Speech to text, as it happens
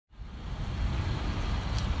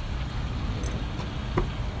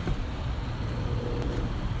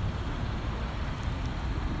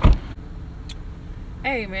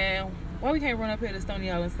Hey, man, why we can't run up here to Stony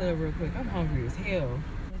Island Sub real quick? I'm hungry as hell.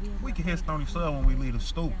 We can hit Stony Sub when we leave the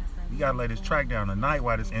stoop. We gotta lay this track down tonight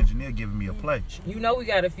while this engineer giving me a play. You know we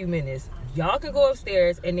got a few minutes. Y'all can go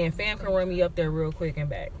upstairs, and then fam can run me up there real quick and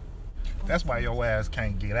back. That's why your ass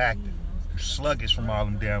can't get active. You're sluggish from all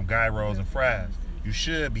them damn gyros and fries. You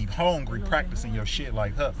should be hungry practicing your shit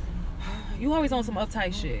like her. You always on some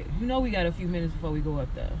uptight shit. You know we got a few minutes before we go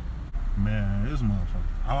up there. Man, this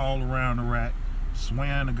motherfucker all around the rack,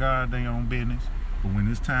 swearing to God they own business. But when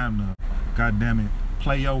it's time to, goddamn it,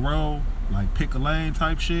 play your role, like pick a lane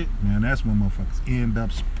type shit, man, that's when motherfuckers end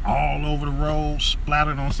up all over the road,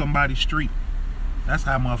 splattered on somebody's street. That's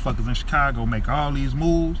how motherfuckers in Chicago make all these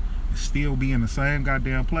moves and still be in the same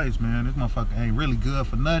goddamn place, man. This motherfucker ain't really good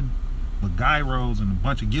for nothing but gyros and a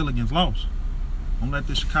bunch of Gilligans lost. Don't let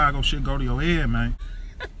this Chicago shit go to your head, man.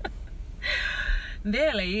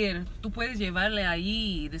 Déjale ir. Tú puedes llevarle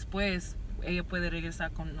allí y después ella puede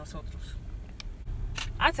regresar con nosotros.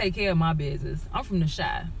 I take care of my business. I'm from the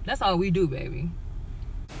Chi. That's all we do, baby.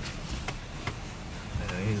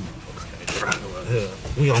 Man, these motherfuckers can't drive out here.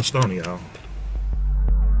 We on Stony, y'all.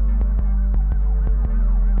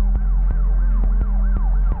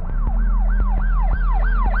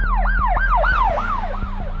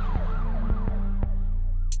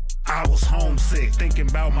 I was homesick, thinking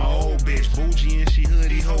about my old bitch. Bougie and she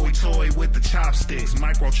hoodie, hoey toy with the chopsticks.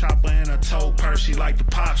 Micro chopper in a tow purse, she like the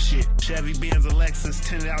pop shit. Chevy Benz, Alexis,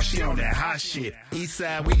 tinted out, she on that hot shit.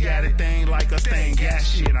 Eastside, we got it thing like a stained gas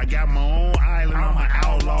shit. I got my own island, I'm an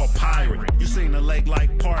outlaw pirate. You seen the Lake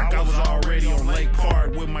Like Park, I was already on Lake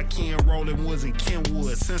Park with my Ken Rolling Woods and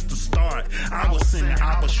Kenwood since the start. I was sending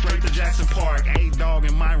Oppa straight to Jackson Park. A-Dog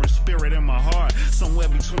and Myron Spirit in my heart. Somewhere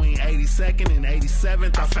between 82nd and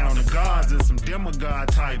 87th, I found the gods and some demigod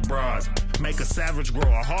type bras. Make a savage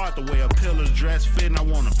grow a heart the way a pillar's dress fit, I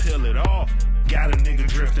wanna peel it off. Got a nigga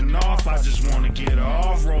drifting off, I just wanna get her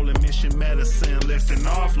off. Rolling mission medicine, lifting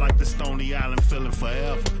off like the Stony Island feeling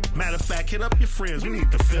forever. Matter of fact, hit up your friends, we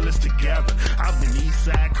need to feel this together. I've been east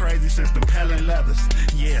side crazy since the pellet leathers.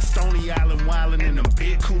 Yeah, Stony Island wildin' in them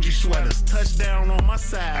big coochie sweaters. Touchdown on my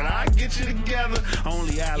side, I get you together.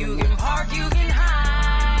 Only island. You can park, you can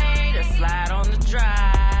hide, or slide on the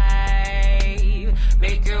drive.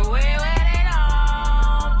 Make your way where they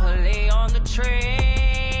don't, play on the tree.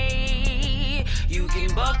 You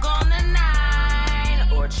can buck on the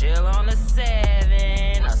 9, or chill on the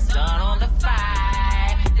 7, or start on the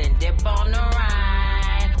 5, then dip on the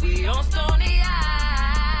ride. We on Stony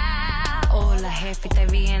Island. Hola jefe, te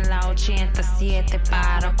vi en la 87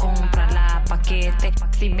 para comprar la paquete.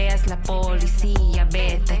 Si ves la policía,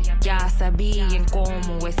 vete. Ya sabían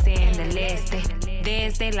cómo es en el este.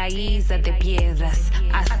 Desde la isla de Piedras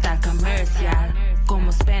hasta Comercial.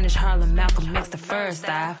 Como Spanish Harlem, Malcolm X the first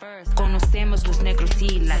of. Conocemos los negros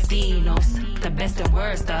y latinos, the best and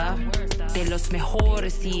worst of. De los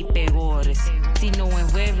mejores y peores. Si no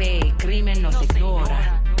envuelve crimen nos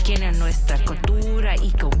ignora. Quieren nuestra cultura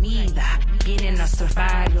y comida. Vienen a nuestros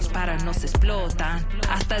barrios para nos explotan.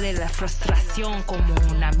 Hasta de la frustración como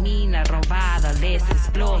una mina robada les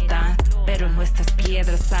explotan. Pero nuestras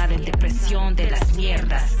piedras salen de presión de las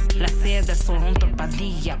mierdas. Las cerdas son otra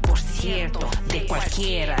pandilla, por cierto, de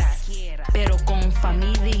cualquiera. Pero con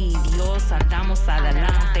familia y Dios andamos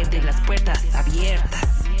adelante de las puertas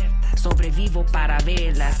abiertas. Sobrevivo para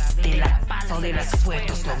verlas, de la paso de las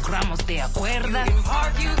fuertes logramos de acuerdas. You can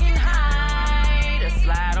park, you can hide, or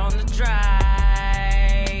slide on the drive.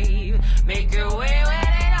 Make your way where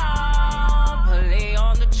they don't, play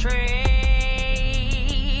on the tree.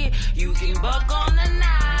 You can buck on the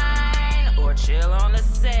 9, or chill on the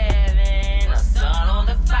 7, or start on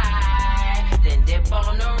the 5, then dip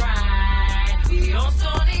on the ride. We on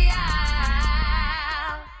Stony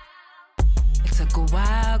Island. It took a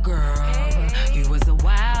while, girl. You was a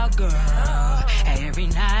wild girl. Every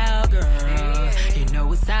night, girl. You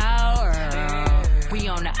know it's our world. We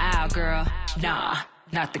on the aisle, girl. Nah,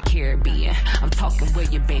 not the Caribbean. I'm talking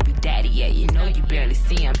with your baby daddy, yeah, you know you barely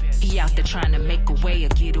see him. He out there trying to make a way or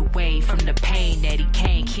get away from the pain that he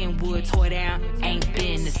can't. Kenwood tore down, ain't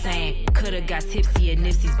been the same. Coulda got tipsy at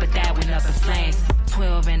Nipsey's, but that went up in flames.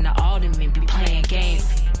 12 and the alderman be playing games.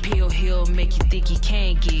 Pill Hill make you think he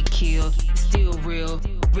can't get killed. Still real,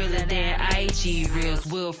 realer than IG reels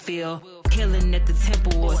will feel. Killing at the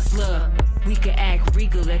temple or slug. We could act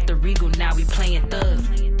regal at the regal, now we playing thugs.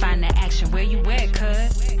 Find the action where you at,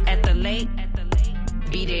 cuz? At the lake?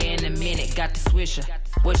 Be there in a minute, got the swisher.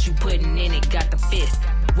 What you putting in it, got the fist.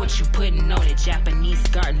 What you putting on it, Japanese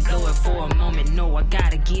garden, blow it for a moment. No, I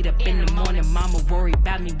gotta get up in the morning, mama worry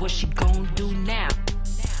about me, what she gon' do now?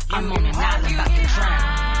 I'm on an island about to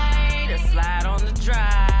drown. or slide on the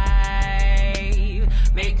drive.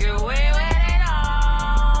 Make your way with it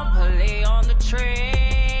on, play on the tray.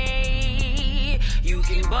 You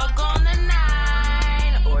can buck on the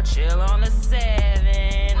 9 or chill on the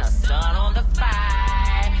 7, or start on the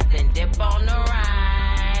 5, then dip on the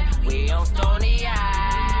ride. We on Stony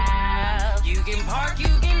Island. You can park,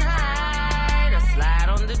 you can hide, or slide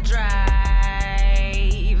on the drive.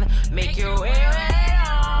 Make your way with it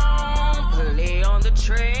on, play on the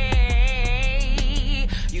tray.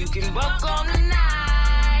 You can buck on the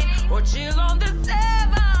 9 or chill on the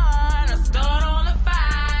 7.